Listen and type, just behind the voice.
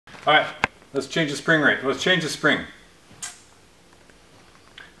All right, let's change the spring rate. Let's change the spring.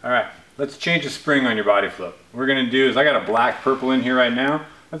 All right, let's change the spring on your BodyFloat. What we're gonna do is, I got a black purple in here right now.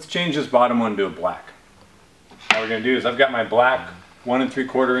 Let's change this bottom one to a black. All we're gonna do is, I've got my black 1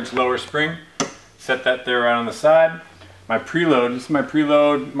 3/4 inch lower spring. Set that there right on the side. My preload, this is my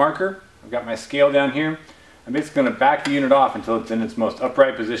preload marker. I've got my scale down here. I'm basically gonna back the unit off until it's in its most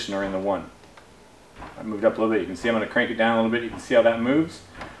upright position, or in the 1. I moved up a little bit. You can see I'm gonna crank it down a little bit. You can see how that moves.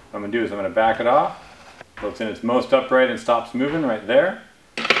 What I'm gonna do is I'm gonna back it off until it's in its most upright and stops moving right there.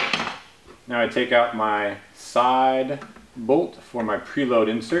 Now I take out my side bolt for my preload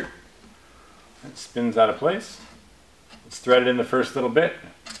insert. It spins out of place. Let's thread it in the first little bit.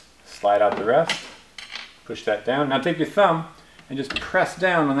 Slide out the rest. Push that down. Now take your thumb and just press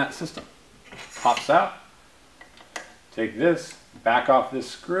down on that system. Pops out. Take this, back off this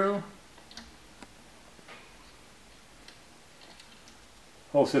screw.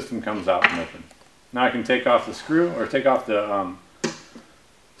 Whole system comes out and open. Now I can take off the screw, or take off the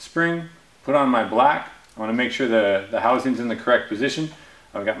spring, put on my black. I want to make sure the housing's in the correct position.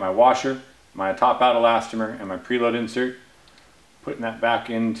 I've got my washer, my top out elastomer, and my preload insert. Putting that back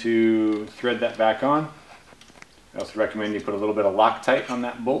into, thread that back on. I also recommend you put a little bit of Loctite on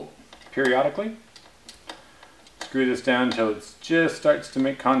that bolt periodically. Screw this down until it just starts to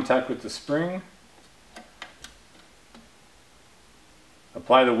make contact with the spring.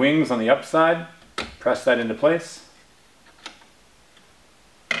 Apply the wings on the upside, press that into place.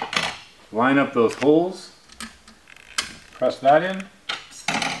 Line up those holes, press that in,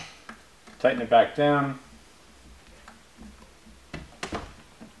 tighten it back down.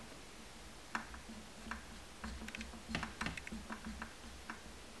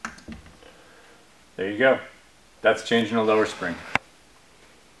 There you go. That's changing a lower spring.